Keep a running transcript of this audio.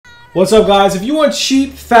What's up, guys? If you want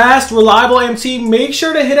cheap, fast, reliable MT, make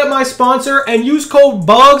sure to hit up my sponsor and use code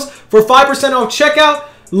BUGS for 5% off checkout.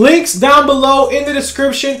 Links down below in the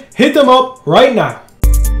description. Hit them up right now.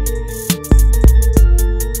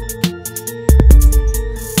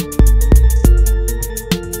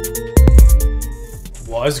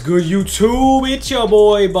 What's good, YouTube? It's your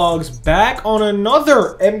boy Bugs back on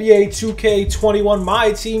another NBA 2K21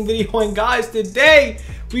 My Team video. And guys, today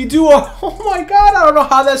we do a, oh my god, I don't know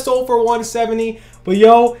how that sold for 170, but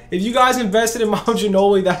yo, if you guys invested in Mount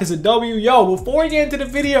Ginobili, that is a W. Yo, before we get into the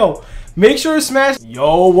video, make sure to smash.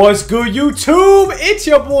 Yo, what's good, YouTube? It's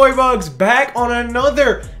your boy Bugs back on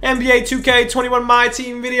another NBA 2K21 My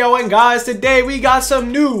Team video. And guys, today we got some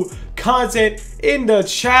new content in the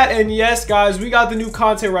chat, and yes guys, we got the new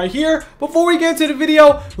content right here. Before we get into the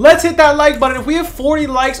video, let's hit that like button. If we have 40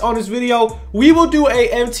 likes on this video, we will do a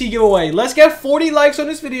MT giveaway. Let's get 40 likes on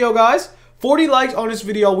this video, guys. 40 likes on this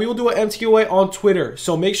video, we will do an MT giveaway on Twitter.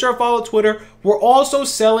 So make sure to follow Twitter. We're also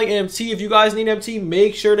selling MT. If you guys need MT,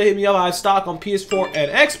 make sure to hit me up. I have stock on PS4 and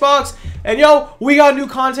Xbox. And yo, we got new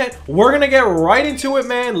content. We're going to get right into it,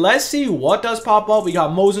 man. Let's see what does pop up. We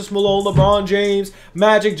got Moses Malone, LeBron James,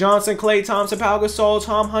 Magic Johnson, Klay Thompson, Pau Gasol,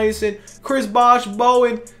 Tom Heinsohn, Chris Bosh,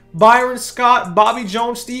 Bowen, Byron Scott, Bobby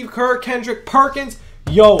Jones, Steve Kerr, Kendrick Perkins.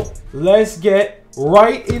 Yo, let's get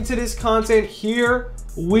right into this content. Here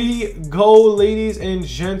we go, ladies and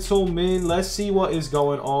gentlemen. Let's see what is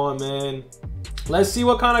going on, man. Let's see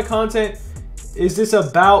what kind of content is this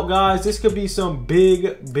about, guys. This could be some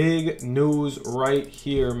big news right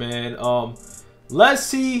here, man. Let's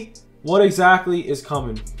see what exactly is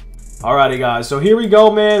coming. Alrighty, guys, so here we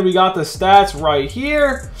go, man. We got the stats right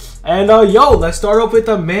here, and yo, let's start off with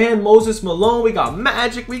the man Moses Malone. We got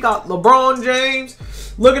Magic, we got LeBron James.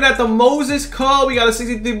 Looking at the Moses call, we got a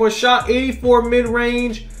 63-point shot, 84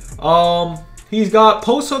 mid-range. He's got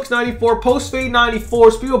post hooks 94, post fade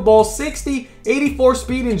 94, speed of ball 60, 84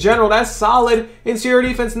 speed in general. That's solid. Interior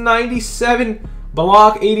defense 97,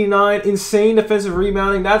 block 89, insane defensive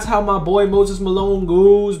rebounding. That's how my boy Moses Malone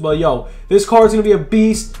goes. But yo, this card's gonna be a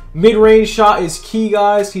beast. Mid-range shot is key,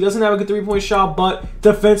 guys. He doesn't have a good three-point shot, but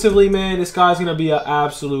defensively, man, this guy's gonna be an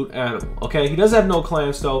absolute animal. Okay, he does have no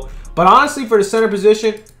clamps though. But honestly, for the center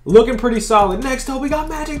position, looking pretty solid. Next up, we got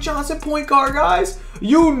Magic Johnson, point guard, guys.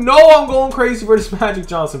 You know I'm going crazy for this Magic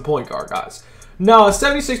Johnson point guard, guys. Now, a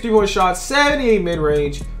 76 three-point shot, 78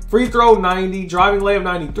 mid-range, free throw 90, driving layup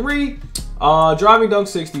 93, driving dunk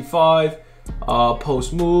 65,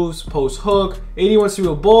 post moves, post hook, 81 speed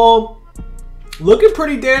of ball. Looking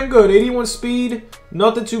pretty damn good. 81 speed,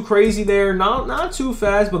 nothing too crazy there. Not too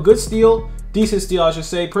fast, but good steal. Decent steal, I should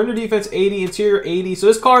say. Perimeter defense 80, interior 80. So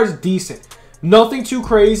this card is decent. Nothing too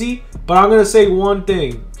crazy, but I'm going to say one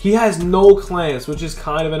thing. He has no clamps, which is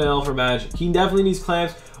kind of an L for Magic. He definitely needs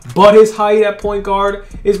clamps, but his height at point guard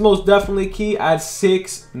is most definitely key at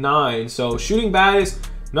 6'9". So shooting bad is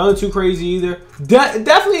nothing too crazy either.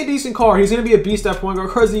 Definitely a decent card. He's going to be a beast at point guard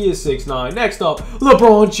because he is 6'9". Next up,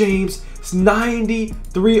 LeBron James. It's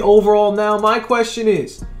 93 overall. Now, my question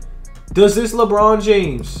is, does this LeBron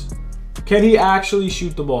James, can he actually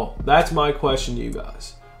shoot the ball? That's my question to you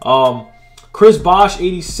guys. Chris Bosh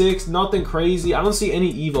 86, nothing crazy. I don't see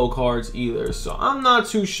any Evo cards either, so I'm not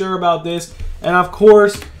too sure about this. And of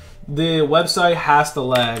course, the website has to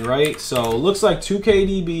lag, right? So looks like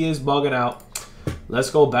 2KDB is bugging out.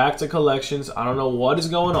 Let's go back to collections. I don't know what is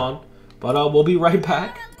going on, but we'll be right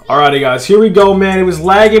back. Alrighty, guys, here we go, man. It was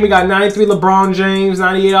lagging. We got 93 LeBron James,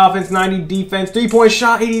 98 offense, 90 defense, three-point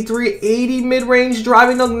shot 83, 80 mid-range,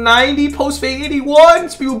 driving dunk 90, post fade 81,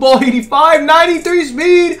 speed ball 85, 93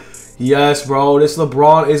 speed. Yes, bro, this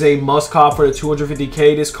LeBron is a must cop for the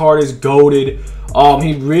 250K. This card is goated.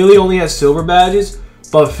 He really only has silver badges,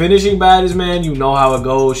 but finishing badges, man, you know how it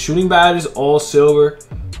goes. Shooting badges, all silver.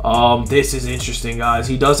 This is interesting, guys.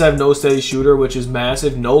 He does have no steady shooter, which is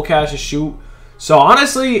massive. No catch to shoot. So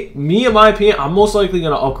honestly, me in my opinion, I'm most likely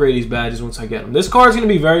going to upgrade these badges once I get them. This card is going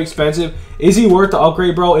to be very expensive. Is he worth the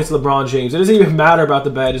upgrade, bro? It's LeBron James. It doesn't even matter about the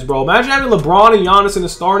badges, bro. Imagine having LeBron and Giannis in the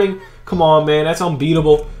starting. Come on, man. That's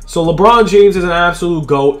unbeatable. So LeBron James is an absolute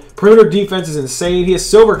GOAT. Perimeter defense is insane. He has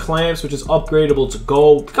silver clamps, which is upgradable to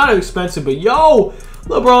gold. Kind of expensive, but yo,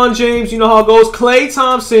 LeBron James, you know how it goes. Klay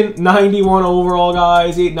Thompson, 91 overall,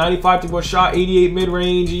 guys. 95 three-point shot, 88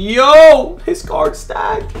 mid-range. Yo, his card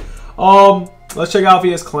stacked. Let's check out if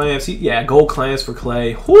he has clamps. Yeah, gold clamps for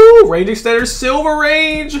Klay. Whoo, range extender, silver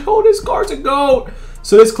range. Oh, this card's a GOAT.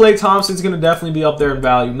 So this Klay Thompson's going to definitely be up there in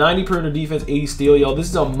value. 90 perimeter defense, 80 steal. Yo, this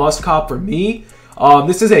is a must cop for me.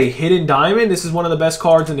 This is a hidden diamond. This is one of the best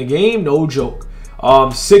cards in the game. No joke.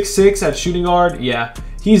 6'6" at shooting guard. Yeah.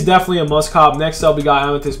 he's definitely a must cop. Next up, we got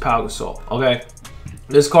Amethyst Pau Gasol. Okay,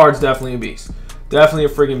 this card's definitely a beast. Definitely a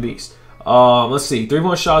freaking beast. Let's see.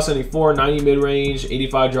 3-point shot, 74, 90 mid-range,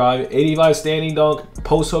 85 drive, 85 standing dunk,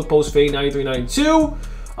 post hook, post fade, 93, 92. We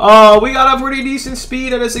got a pretty decent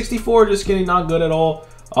speed at a 64. Just kidding, not good at all.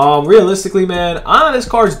 Realistically, man, this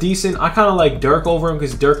card's decent. I kind of like Dirk over him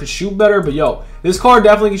because Dirk can shoot better. But yo, this card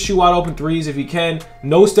definitely can shoot wide open threes if he can.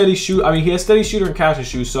 No steady shoot. I mean, he has steady shooter and catch and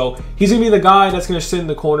shoot. So he's gonna be the guy that's gonna sit in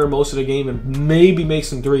the corner most of the game and maybe make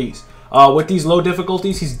some threes. With these low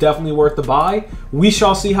difficulties, he's definitely worth the buy. We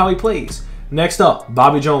shall see how he plays. Next up,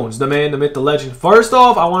 Bobby Jones, the man, the myth, the legend. First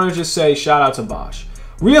off, I want to just say shout out to Bosch.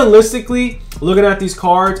 Realistically, looking at these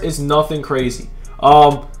cards, it's nothing crazy.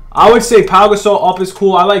 I would say Pau Gasol up is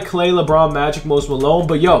cool. I like Clay, LeBron, Magic, Most Malone.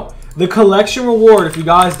 But yo, the collection reward, if you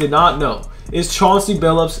guys did not know, is Chauncey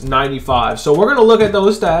Billups 95. So we're going to look at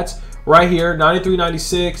those stats right here. 93,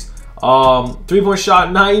 96. 3-point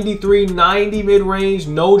shot 93, 90 mid-range,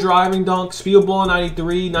 no driving dunk, speed ball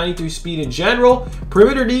 93, 93 speed in general.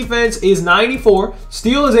 Perimeter defense is 94,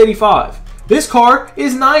 steal is 85. This card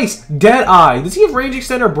is nice. Dead Eye. Does he have range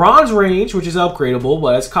extender? Bronze range, which is upgradable,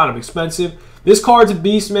 but it's kind of expensive. This card's a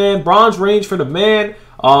beast, man. Bronze range for the man.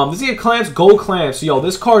 Does he have clamps? Gold clamps. Yo,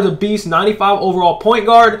 this card's a beast. 95 overall point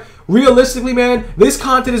guard. Realistically, man, this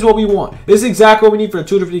content is what we want. This is exactly what we need for the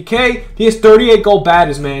 250K. He has 38 gold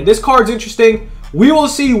badges, man. This card's interesting. We will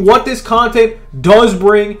see what this content does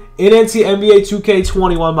bring in NBA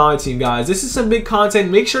 2K21 My Team, guys. This is some big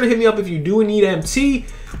content. Make sure to hit me up if you do need MT.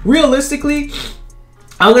 Realistically,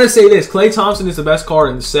 I'm going to say this. Klay Thompson is the best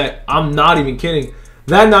card in the set. I'm not even kidding.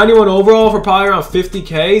 That 91 overall for probably around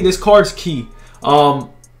 50K, this card's key.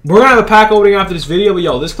 We're going to have a pack opening after this video, but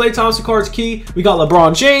yo, this Klay Thompson card's key. We got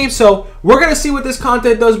LeBron James, so we're going to see what this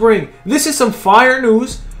content does bring. This is some fire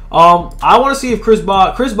news. I want to see if Chris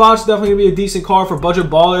Bosh is definitely going to be a decent card for budget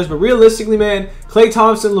ballers, but realistically, man, Klay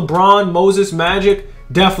Thompson, LeBron, Moses, Magic,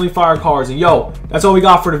 definitely fire cards. And yo, that's all we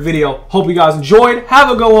got for the video. Hope you guys enjoyed. Have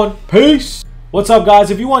a good one. Peace. What's up, guys?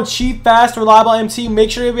 If you want cheap, fast, reliable MT, make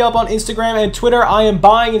sure to hit me up on Instagram and Twitter. I am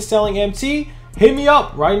buying and selling MT. Hit me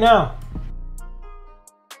up right now.